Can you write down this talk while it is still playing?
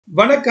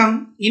வணக்கம்.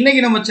 இன்னைக்கு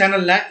நம்ம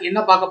சேனல்ல என்ன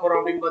பார்க்க போறோம்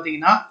அப்படின்னு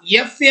பாத்தீங்கன்னா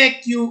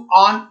FAQ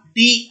on D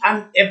and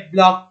F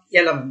block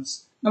elements.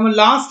 நம்ம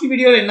லாஸ்ட்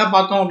வீடியோல என்ன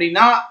பார்த்தோம்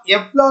அப்படின்னா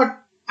F block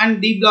and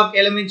D block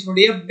elements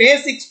உடைய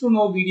basics to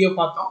know வீடியோ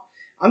பார்த்தோம்.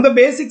 அந்த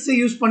பேசிக்ஸை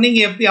யூஸ் பண்ணி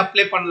இங்க எப்படி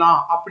அப்ளை பண்ணலாம்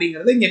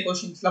அப்படிங்கறத இங்க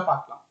क्वेश्चंसல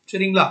பார்க்கலாம்.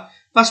 சரிங்களா?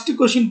 ஃபர்ஸ்ட்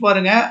क्वेश्चन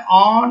பாருங்க.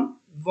 on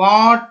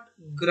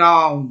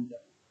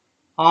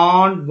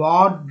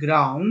what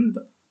ground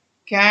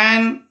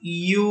can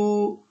you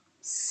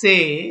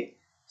say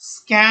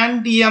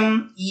scandium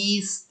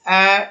is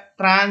a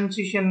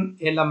transition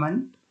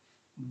element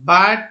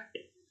but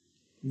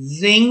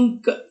zinc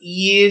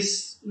is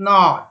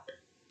not?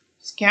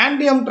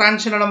 scandium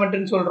transition element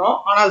ன்னு சொல்றோம்,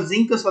 ஆனா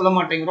zinc சொல்ல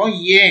மாட்டேங்கிறோம்.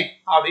 ஏன்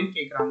அப்படின்னு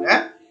கேக்குறாங்க.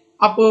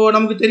 அப்போ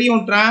நமக்கு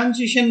தெரியும்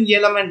transition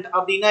element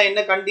அப்படின்னா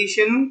என்ன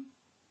கண்டிஷன்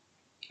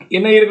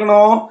என்ன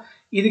இருக்கணும்,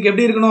 இதுக்கு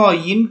எப்படி இருக்கணும்,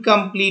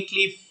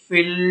 incompletely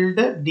filled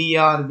d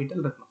orbital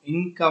இருக்கணும்.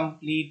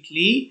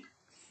 incompletely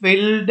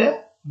filled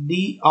d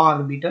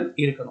orbital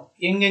இருக்கணும்.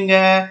 எங்கெங்க,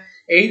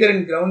 either in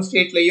ground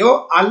stateலயோ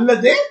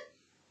அல்லது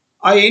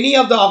any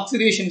of the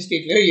oxidation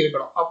stateலயோ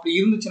இருக்கணும். அப்படி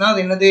இருந்துச்சுன்னா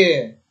அது என்னது,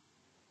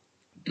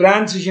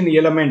 transition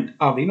element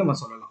அப்படின்னு நம்ம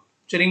சொல்லலாம்.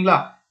 சரிங்களா?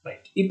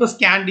 ரைட். இப்போ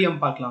ஸ்காண்டியம்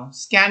பார்க்கலாம்.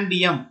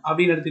 ஸ்காண்டியம்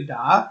அப்படின்னு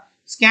எடுத்துக்கிட்டா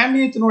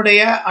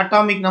ஸ்காண்டியத்தினுடைய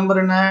அட்டாமிக் நம்பர்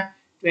என்ன,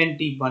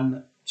 21.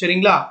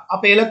 சரிங்களா?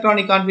 அப்ப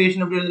எலக்ட்ரானிக்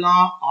கான்ஃபிகரேஷன் எப்படி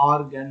எழுதலாம்,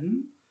 ஆர்கன்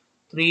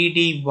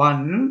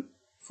 3d1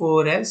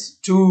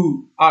 4s2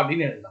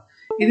 அப்படின்னு எழுதலாம்.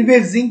 இதுவே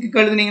zinc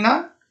எழுதுனீங்கன்னா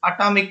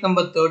atomic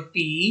number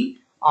 30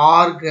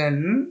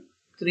 organ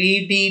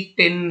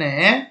 3d10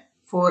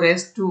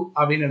 4s2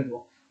 அப்படின்னு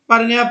எழுதுவோம்.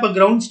 பாருங்க, அப்ப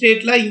கிரவுண்ட்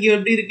ஸ்டேட்ல இங்க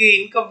எப்படி இருக்கு,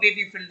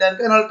 இன்கம்ப்ளீட்லி ஃபில்டா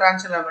இருக்கு, அதனால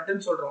டிரான்சிஷன்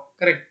எலிமெண்ட்னு சொல்றோம்.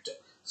 கரெக்ட்.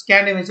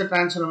 ஸ்காண்டியம் இஸ்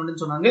டிரான்சிஷன்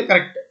எலிமெண்ட்னு சொன்னாங்க.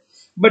 கரெக்ட்.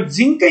 பட்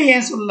ஜிங்கை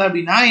ஏன் சொல்லல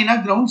அப்படின்னா, ஏன்னா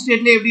கிரவுண்ட்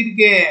ஸ்டேட்ல எப்படி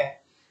இருக்கு,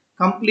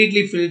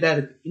 கம்ப்ளீட்லி ஃபில்டா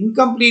இருக்கு.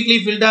 இன்கம்ப்ளீட்லி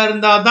ஃபில்டா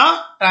இருந்தாதான்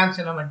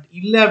டிரான்சிஷன் எலிமெண்ட்,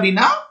 இல்ல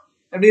அப்படின்னா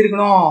எப்படி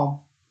இருக்கணும்,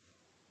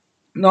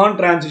 நான்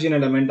டிரான்சிஷன்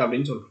எலிமெண்ட்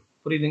அப்படின்னு சொல்றோம்.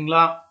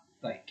 புரியுதுங்களா?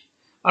 ரைட்.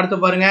 அடுத்து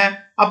பாருங்க,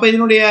 அப்ப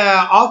இதனுடைய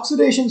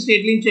ஆக்சிடேஷன்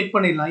ஸ்டேட்லயும் செக்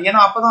பண்ணிடலாம், ஏன்னா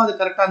அப்பதான் அது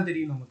கரெக்டான்னு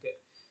தெரியும் நமக்கு.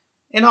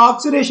 ஏன்னா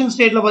ஆக்சிடேஷன்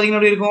ஸ்டேட்ல பாத்தீங்கன்னா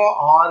எப்படி இருக்கும்,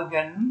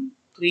 ஆர்கன்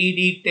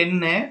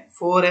 3d10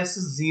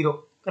 4s0.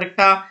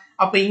 கரெக்டா?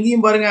 அப்ப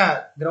இங்கேயும் பாருங்க,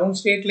 கிரவுண்ட்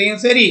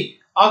ஸ்டேட்லயும் சரி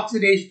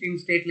ஆக்சிடேஷன்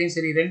ஸ்டேட்லயும்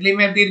சரி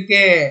ரெண்டுலயுமே எப்படி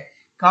இருக்கு,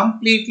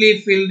 கம்ப்ளீட்லி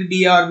ஃபில்ட் d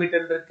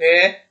ஆர்பிட்டல் இருக்கு.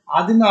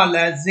 அதனால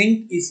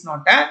zinc is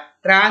not a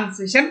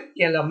transition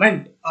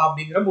element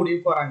அப்படிங்கிற முடிவு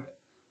போறாங்க.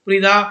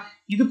 புரியுதா?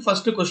 இது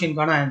ஃபர்ஸ்ட்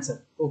क्वेश्चनக்கான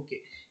ஆன்சர். ஓகே.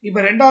 இப்போ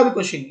ரெண்டாவது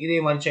क्वेश्चन இதே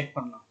மாதிரி செக்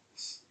பண்ணலாம்.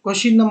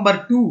 क्वेश्चन நம்பர்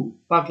 2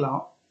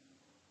 பார்க்கலாம்.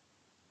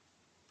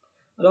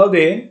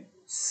 அதாவது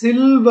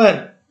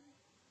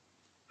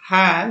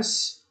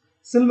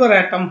silver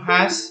atom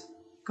has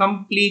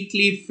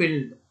completely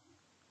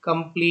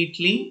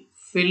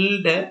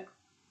filled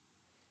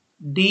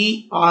d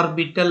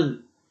orbital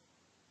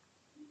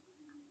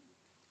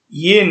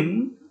in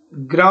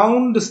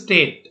ground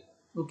state.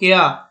 Okay,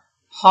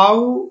 how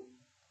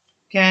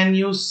can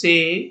you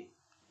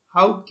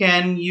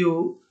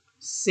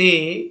say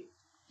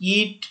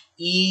it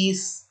is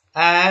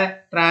a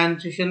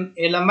transition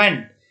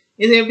element?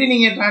 இது எப்படி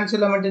நீங்க டிரான்சிஷன்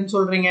எலிமெண்ட்னு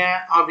சொல்றீங்க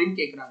அப்படின்னு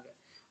கேக்குறாங்க.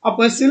 அப்ப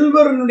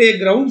சில்வர்னுடைய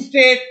கிரவுண்ட்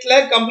ஸ்டேட்ல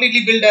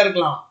கம்ப்ளீட்லி ஃபில்டா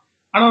இருக்கலாம்,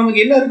 ஆனா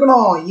நமக்கு என்ன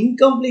இருக்கணும்,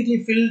 இன்கம்ப்ளீட்லி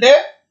ஃபில்டு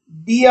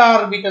d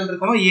ஆர்பிட்டல்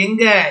இருக்கணும்.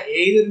 எங்க,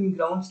 either in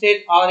ground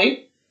state or in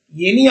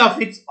any of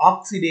its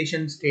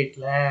oxidation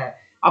stateல.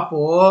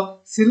 அப்போ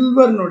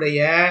சில்வர்னுடைய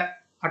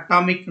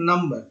அட்டாமிக்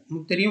நம்பர்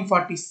நமக்கு தெரியும்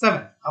 47.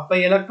 அப்ப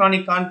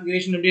எலக்ட்ரானிக்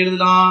கான்ஃபிகரேஷன் எப்படி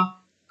எழுதலாம்,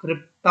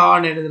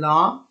 கிரிப்டான்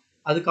எழுதலாம்.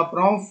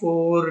 அதுக்கப்புறம்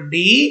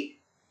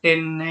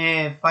 4d10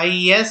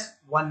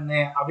 5s1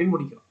 அப்படின்னு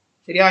முடிக்கிறோம்.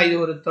 சரியா? இது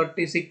ஒரு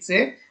 36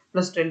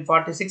 plus 10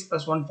 46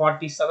 plus 1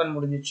 47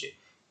 முடிஞ்சிச்சு.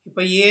 இப்ப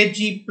Ag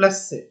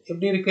பிளஸ்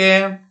எப்படி இருக்கு,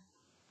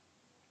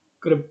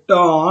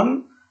 கிரிப்டான்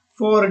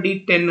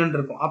 4d10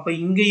 இருக்கும். அப்ப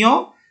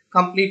இங்கேயும்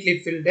கம்ப்ளீட்லி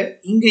ஃபில்டு,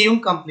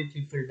 இங்கேயும்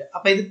கம்ப்ளீட்லி ஃபில்டு.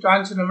 அப்ப இது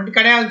டிரான்சிஷன் எலிமெண்ட்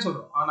கிடையாதுன்னு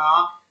சொல்றோம். ஆனா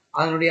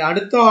அதனுடைய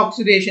அடுத்த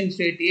ஆக்சிடேஷன்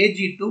ஸ்டேட்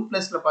Ag2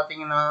 பிளஸ்ல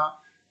பாத்தீங்கன்னா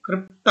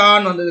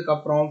கிரிப்டான் வந்ததுக்கு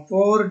அப்புறம்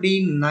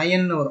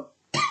 4d9 வரும்.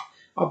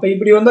 அப்ப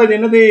இப்படி வந்து அது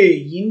என்னது,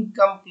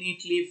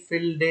 இன்கம்ப்ளீட்லி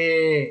ஃபில்டு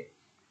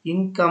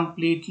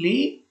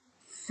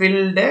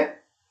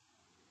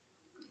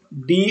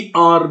d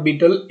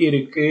ஆர்பிட்டல்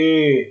இருக்கு,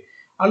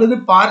 அல்லது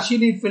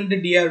பார்ஷியலி ஃபில்டு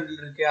d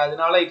ஆர்பிட்டல் இருக்கு.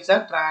 அதனால இட்ஸ் a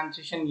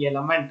transition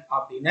element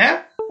அப்படின்னு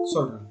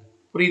சொல்றாங்க.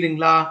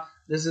 புரியுதுங்களா?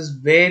 this is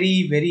very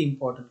very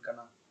important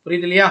கண்ணா.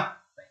 புரியுது இல்லையா?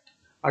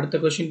 அடுத்த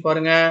क्वेश्चन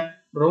பாருங்க,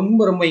 ரொம்ப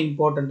ரொம்ப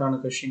இம்பார்ட்டன்டான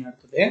क्वेश्चन.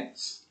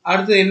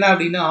 அடுத்தது என்ன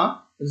அப்படின்னா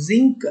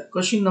ஜிங்க்.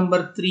 क्वेश्चन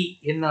நம்பர் 3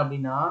 என்ன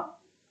அப்படின்னா,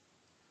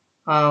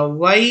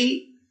 why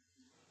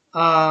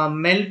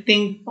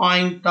melting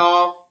point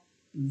of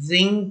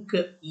zinc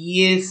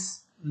is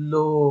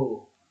low?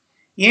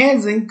 ஏன்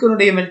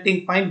ஜிங்க்னுடைய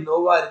மெல்டிங் பாயிண்ட்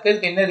லோவா இருக்கு,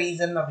 அதுக்கு என்ன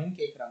ரீசன் அப்படின்னு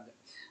கேக்குறாங்க.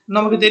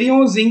 நமக்கு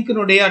தெரியும்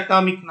ஜிங்க்னுடைய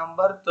அட்டாமிக்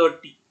நம்பர்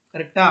 30.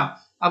 கரெக்டா?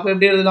 அப்ப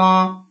எப்படி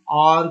எழுதலாம்,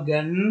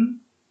 ஆர்கன்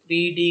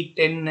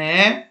 3d10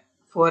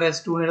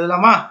 4s2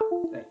 எழுதலாமா?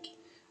 ரைட்.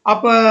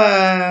 அப்ப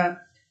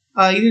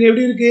இது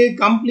எப்படி இருக்கு,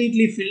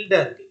 கம்ப்ளீட்லி ஃபில்டா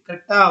இருக்கு.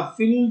 கரெக்டா?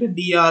 ஃபில்டு d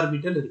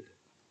ஆர்பிட்டல் இருக்கு.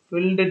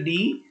 ஃபில்டு d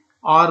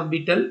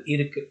ஆர்பிட்டல்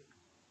இருக்கு.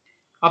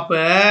 அப்ப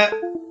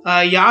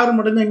யார்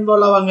மட்டும்தான்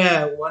இன்வால்வ் ஆவாங்க?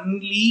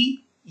 Only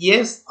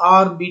s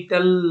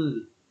orbital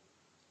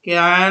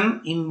can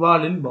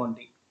involve in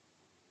bonding.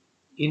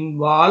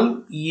 Involve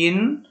in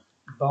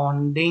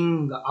bonding.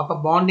 அப்ப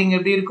bonding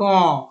எப்படி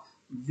இருக்கும்?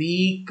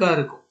 வீக்கா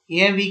இருக்கும்.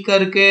 ஏன் வீக்கா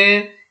இருக்கு?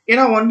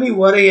 ஏன்னா ஒன்லி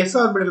ஒரு s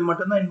ஆர்பிட்டல்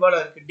மட்டும்தான்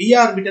இன்வால்வ் இருக்கு. d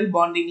ஆர்பிட்டல்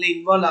பாண்டிங்ல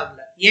இன்வால்வ்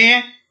ஆகல.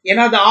 ஏன்?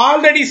 ஏன்னா அது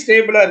ஆல்ரெடி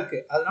ஸ்டேபிளா இருக்கு.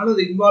 அதனால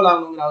அது இன்வால்வ்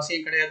ஆகணுங்கிற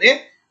அவசியம் கிடையாது.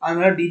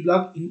 அதனால d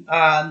பிளாக்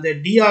அந்த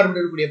d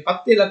ஆர்பிட்டல் கூடிய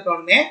 10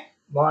 எலக்ட்ரானுமே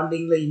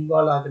பாண்டிங்ல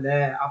இன்வால்வ் ஆகல.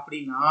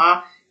 அப்படின்னா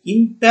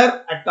இன்டர்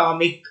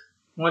அட்டாமிக்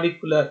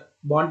மாலிகுலர்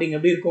பாண்டிங்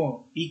எப்படி இருக்கும்?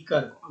 வீக்கா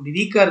இருக்கும். அப்படி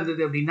வீக்கா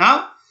இருந்தது அப்படின்னா,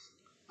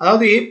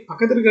 அதாவது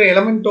பக்கத்துல இருக்கிற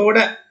எலமெண்டோட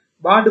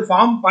பாண்ட்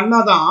ஃபார்ம்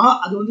பண்ணாதான்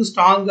அது வந்து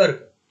ஸ்ட்ராங்கா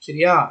இருக்கும்.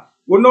 சரியா?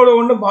 ஒன்னோட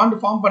ஒண்ணு பாண்ட்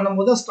ஃபார்ம்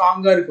பண்ணும்போது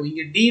ஸ்ட்ராங்கா இருக்கும்.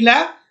 இங்க D-ல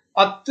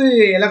 10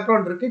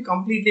 எலக்ட்ரான் இருக்கு,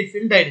 கம்ப்ளீட்லி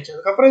ஃபில்ட் ஆயிடுச்சு.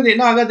 அதுக்கப்புறம் இது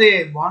என்ன ஆகாது?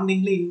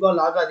 பாண்டிங்ல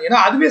இன்வால்வ் ஆகாது. ஏன்னா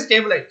அதுவே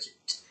ஸ்டேபிள் ஆயிடுச்சு.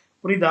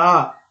 புரியுதா?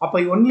 அப்ப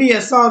only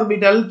s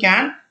orbital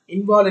can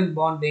involve in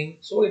bonding,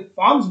 so it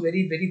forms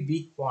very very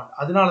weak bond.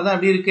 அதனாலதான்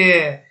எப்படி இருக்கு?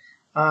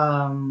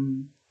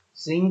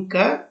 Zinc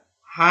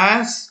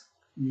has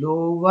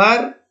lower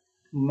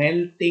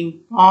melting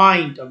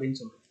point அப்படின்னு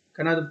சொல்றோம்.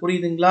 கண்ணா அது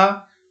புரியுதுங்களா?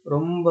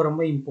 ரொம்ப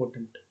ரொம்ப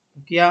இம்பார்ட்டன்ட்.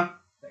 ஓகேயா?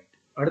 ரைட்.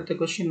 அடுத்த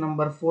கொஸ்டின்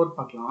நம்பர் 4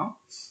 பார்க்கலாம்.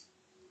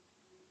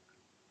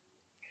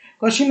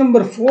 கொஸ்டின்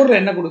நம்பர் 4ல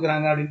என்ன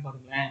கொடுக்குறாங்க அப்படின்னு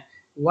பாருங்களேன்.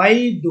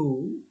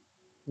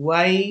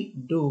 why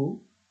do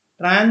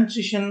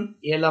transition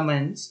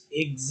elements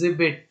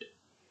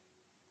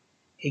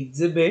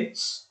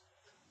exhibits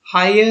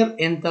higher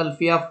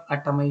enthalpy of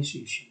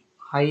atomization?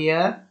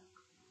 Higher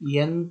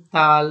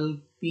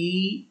enthalpy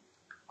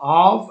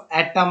of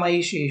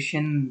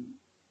atomization.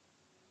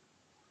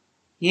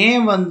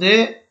 ஏன் வந்து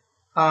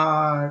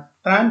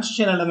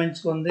transition elements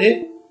வந்து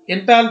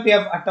enthalpy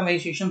of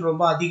atomization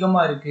ரொம்ப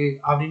அதிகமா இருக்கு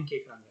அப்படின்னு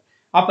கேக்குறாங்க.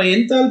 அப்ப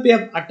enthalpy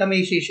of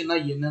atomization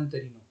என்னன்னு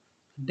தெரியணும்.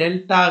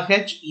 டெல்டா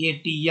H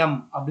ATM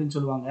அப்படின்னு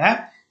சொல்லுவாங்க.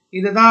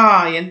 இதுதான்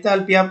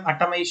enthalpy of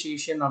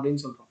atomization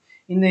அப்படின்னு சொல்றோம்.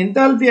 இந்த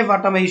enthalpy of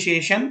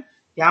atomization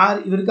யார்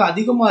இவருக்கு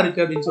அதிகமா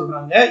இருக்கு அப்படின்னு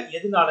சொல்றாங்க.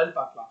 எதனாலன்னு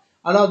பார்க்கலாம்.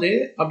 அதாவது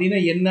அப்படின்னா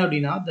என்ன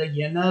அப்படின்னா the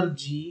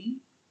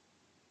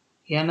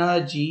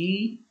energy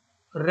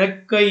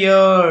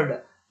required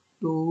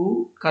to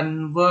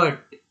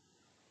convert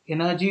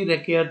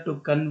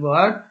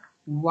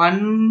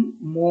 1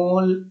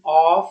 mole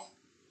of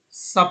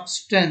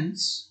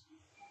substance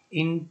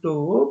into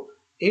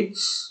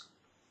its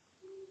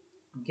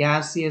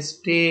gaseous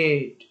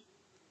state.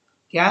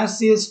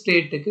 gaseous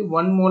stateக்கு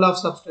 1 mole of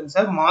substance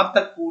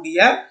மாத்தக்கூடிய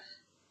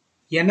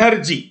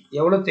energy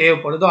எவ்வளவு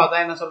தேவைப்படுதோ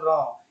அதான் என்ன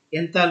சொல்றோம்?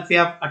 enthalpy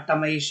of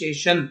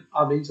atomization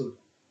அப்படின்னு சொல்றோம்.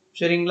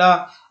 சரிங்களா?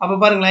 அப்ப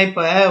பாருங்களேன்,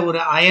 இப்ப ஒரு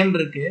அயன்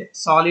இருக்கு,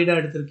 சாலிடா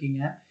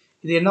எடுத்திருக்கீங்க.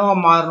 இது என்னவா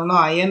மாறணும்னா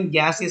அயன்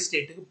gaseous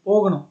ஸ்டேட்டுக்கு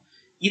போகணும்.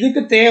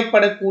 இதுக்கு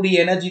தேவைப்படக்கூடிய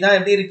எனர்ஜி தான்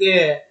எப்படி இருக்கு?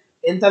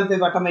 enthalpy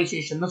of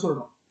atomization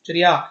சொல்றோம்.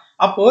 சரியா?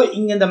 அப்போ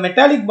இங்க இந்த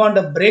மெட்டாலிக்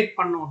பாண்டை பிரேக்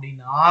பண்ணோம்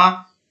அப்படின்னா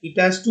it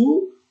has to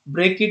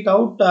break it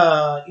out.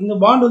 இந்த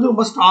பாண்ட் வந்து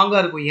ரொம்ப ஸ்ட்ராங்கா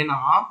இருக்கும். ஏன்னா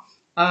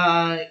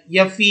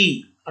Fe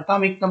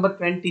atomic number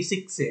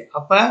 26.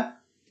 அப்ப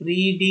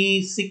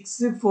 3d6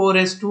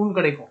 4s2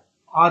 கிடைக்கும்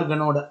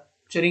ஆர்கனோட.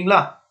 சரிங்களா?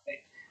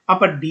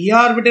 அப்ப d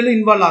ஆர்பிட்டலும்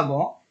இன்வால்வ்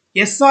ஆகும்,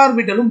 s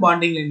ஆர்பிட்டலும்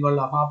பாண்டிங்ல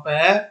இன்வால்வ் ஆகும். அப்ப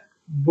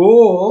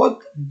both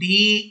d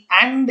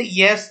and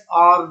s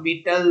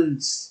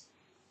orbitals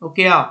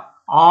ஓகேயா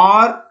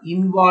are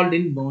involved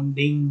in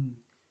bonding.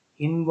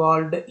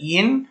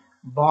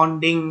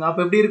 அப்ப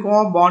எப்படி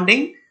இருக்கும்?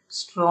 பாண்டிங்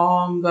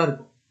ஸ்ட்ராங்கா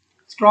இருக்கும்.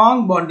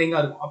 ஸ்ட்ராங் பாண்டிங்கா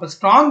இருக்கும். அப்ப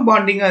ஸ்ட்ராங்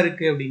பாண்டிங்கா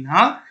இருக்கு அப்படின்னா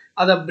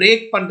அதை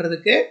பிரேக்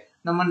பண்றதுக்கு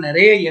நம்ம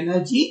நிறைய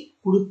எனர்ஜி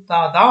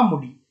கொடுத்தாதான்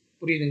முடியும்.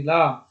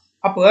 புரியுதுங்களா?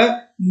 அப்ப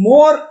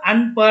மோர்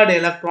அன்பேர்ட்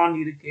எலக்ட்ரான்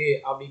இருக்கு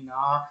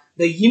அப்படின்னா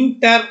the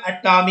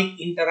inter-atomic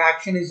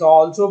interaction is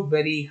also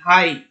very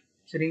high.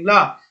 சரிங்களா?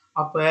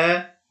 அப்ப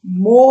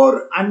more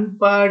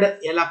unpaired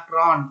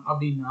electron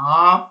அப்படின்னா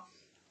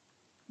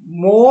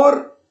more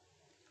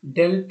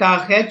delta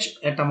H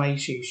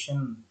atomization.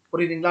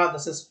 புரியுதுங்களா?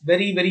 this is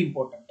very very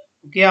important.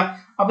 Okay?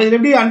 அப்ப இதுல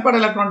எப்படி unpaired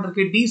electron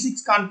இருக்கு? D6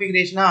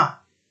 கான்ஃபிகரேஷனா?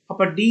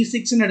 அப்ப D6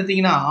 ன்னு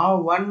எடுத்தீங்கன்னா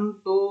 1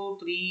 2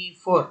 3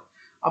 4.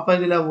 அப்ப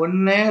இதுல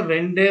 1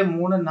 2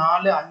 3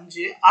 4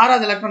 5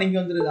 6வது எலக்ட்ரான் இங்க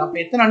வந்துருது. அப்ப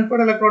எத்தனை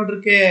unpaired electron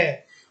இருக்கு?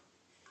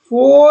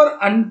 4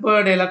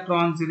 unpaired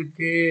electrons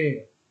இருக்கு.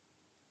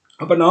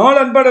 அப்ப 4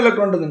 unpaired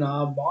electron இருந்ததுன்னா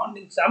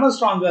பாண்டிங் செம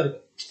ஸ்ட்ராங்கா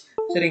இருக்கும்.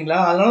 சரிங்களா?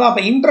 அதனால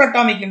அப்ப இன்டர்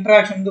அட்டாமிக்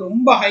இன்டராக்ஷன் வந்து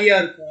ரொம்ப ஹையா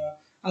இருக்கும்.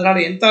 அதனால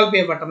enthalpy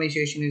of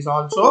atomization is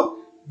also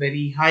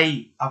very high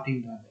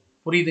அப்படின்றாங்க.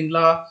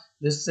 புரியுதுங்களா?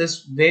 this is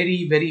very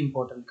very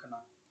important கண்ணா.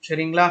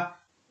 சரிங்களா?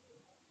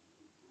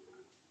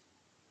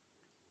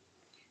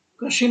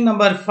 கொஸ்டின்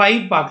நம்பர்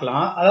 5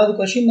 பார்க்கலாம். அதாவது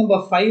கொஸ்டின்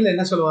நம்பர் 5ல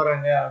என்ன சொல்ல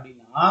வராங்க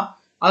அப்படின்னா,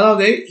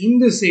 அதாவது in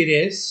the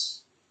series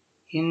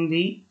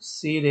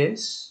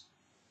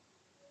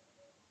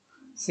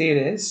Z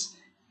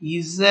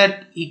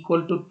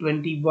equal to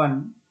 21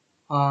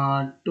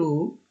 to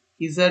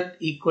Z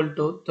equal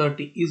to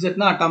 30. Z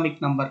na atomic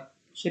number.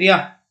 சரியா?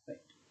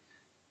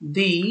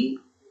 The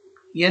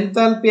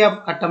enthalpy of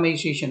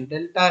atomization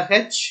delta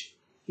H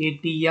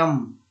ATM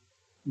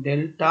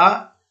delta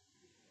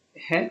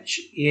H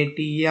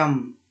ATM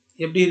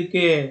எப்படி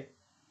இருக்கு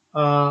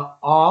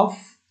of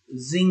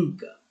zinc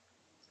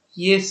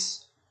is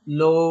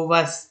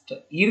lowest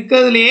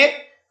இருக்கிறதுலயே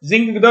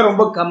zinc தான்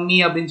ரொம்ப கம்மி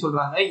அப்படின்னு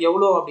சொல்றாங்க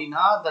எவ்வளவு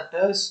அப்படின்னா that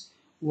is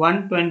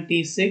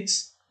 126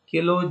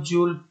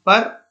 kilojoule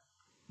per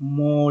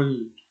mole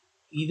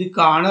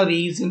இதுக்கான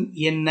ரீசன்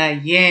என்ன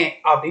ஏன்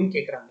அப்படின்னு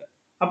கேக்குறாங்க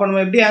அப்ப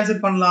நம்ம எப்படி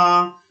ஆன்சர்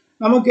பண்ணலாம்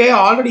நமக்கு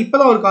ஆல்ரெடி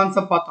இப்பதான் ஒரு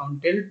கான்செப்ட் பார்த்தோம்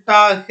delta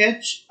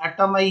H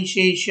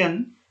atomization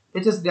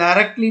which is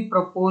directly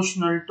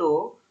proportional to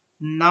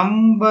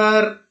number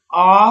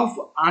of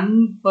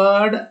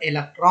unpaired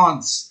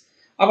electrons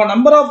அப்ப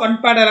number of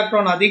unpaired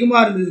electron அதிகமா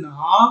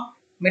இருந்ததுன்னா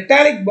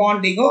மெட்டாலிக்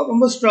பாண்டிங்கோ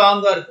ரொம்ப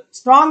ஸ்ட்ராங்கா இருக்கும்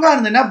ஸ்ட்ராங்கா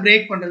இருந்ததுன்னா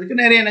பிரேக்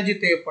பண்றதுக்கு நிறைய எனர்ஜி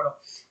தேவைப்படும்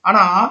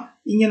ஆனா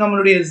இங்க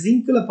நம்மளுடைய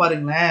ஜிங்க்ல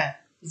பாருங்களேன்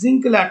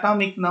ஜிங்க்ல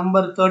அட்டாமிக்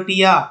நம்பர்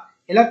 30யா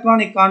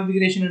எலக்ட்ரானிக்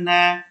கான்ஃபிகரேஷன் என்ன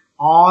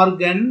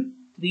ஆர்கன்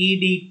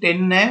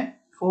 3d10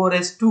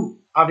 4s2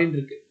 அப்படின்னு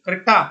இருக்கு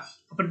கரெக்டா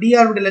அப்ப d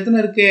ஆர்பிட்டல்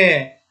எத்தனை இருக்கு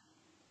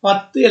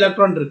 10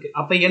 எலக்ட்ரான் இருக்கு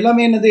அப்ப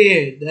எல்லாமே என்னது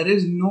there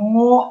is no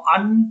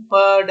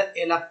unpaired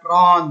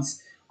electrons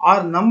or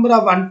number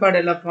of unpaired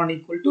electron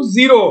equal to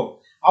 0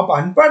 அப்ப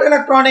unpaired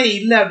electron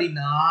இல்ல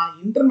அப்படின்னா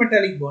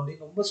இன்டர்மெட்டாலிக்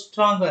பாண்டிங் ரொம்ப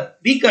ஸ்ட்ராங்கா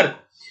வீக்கா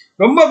இருக்கும்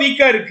ரொம்ப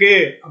வீக்கா இருக்கு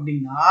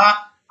அப்படின்னா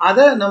அத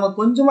நம்ம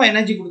கொஞ்சமா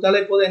எனர்ஜி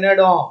கொடுத்தாலே போதும்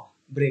என்னடும்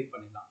பிரேக்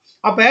பண்ணிடலாம்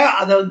அப்ப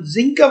அத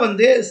ஜிங்கை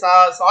வந்து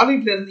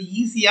சாலிட்ல இருந்து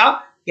ஈஸியா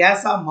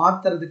கேஸா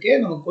மாத்துறதுக்கு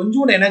நம்ம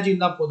கொஞ்சம் எனர்ஜி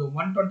இருந்தா போதும்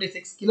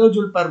 126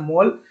 kilojoule per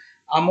mole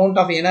amount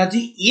of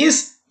energy is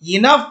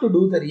enough to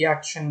do the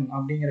reaction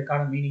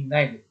அப்படிங்கறதுக்கான meaning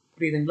தான் இது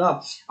புரியுதுங்களா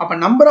அப்ப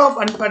நம்பர் ஆஃப்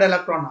அன்பேர்ட்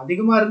எலக்ட்ரான்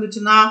அதிகமா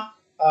இருந்துச்சுன்னா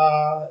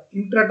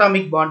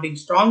இன்டர்அட்டாமிக் பாண்டிங்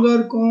ஸ்ட்ராங்கா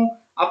இருக்கும்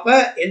அப்ப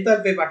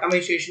என்தால்பி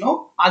அட்டமைசேஷனும்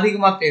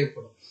அதிகமா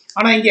தேவைப்படும்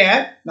ஆனா இங்க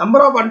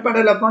நம்பர் ஆஃப்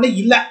அன்பேர்ட் எலக்ட்ரான்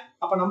இல்ல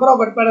அப்ப number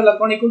of அன்பேர்ட்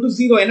electron equal to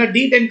 0 ஏன்னா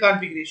d10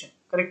 கான்ஃபிகரேஷன்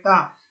கரெக்ட்டா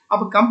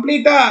அப்ப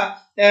கம்ப்ளீட்டா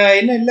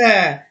என்ன இல்ல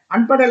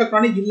அன்பேர்ட்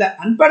எலக்ட்ரானிக் இல்ல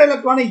அன்பேர்ட்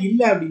எலக்ட்ரானிக்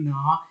இல்ல அப்படின்னா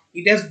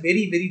it has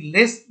very very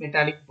less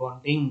metallic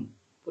bonding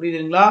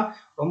புரியுதுங்களா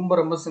ரொம்ப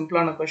ரொம்ப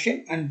சிம்பிளான question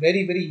and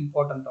very very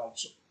important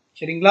also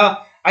சரிங்களா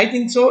I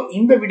think so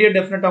இந்த வீடியோ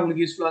டெஃபினட்டா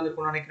உங்களுக்கு யூஸ்ஃபுல்லா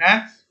இருக்கும்னு நினைக்கிறேன்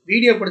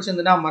வீடியோ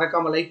பிடிச்சிருந்தா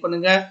மறக்காம லைக்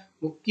பண்ணுங்க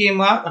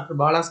முக்கியமா டாக்டர்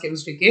பாலாஸ்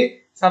கெமிஸ்ட்ரிக்கு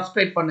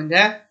சப்ஸ்கிரைப் பண்ணுங்க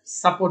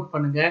சப்போர்ட்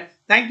பண்ணுங்க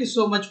thank you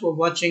so much for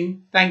watching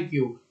thank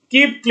you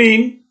keep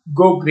clean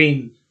go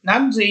green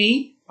நன்றி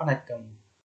வணக்கம்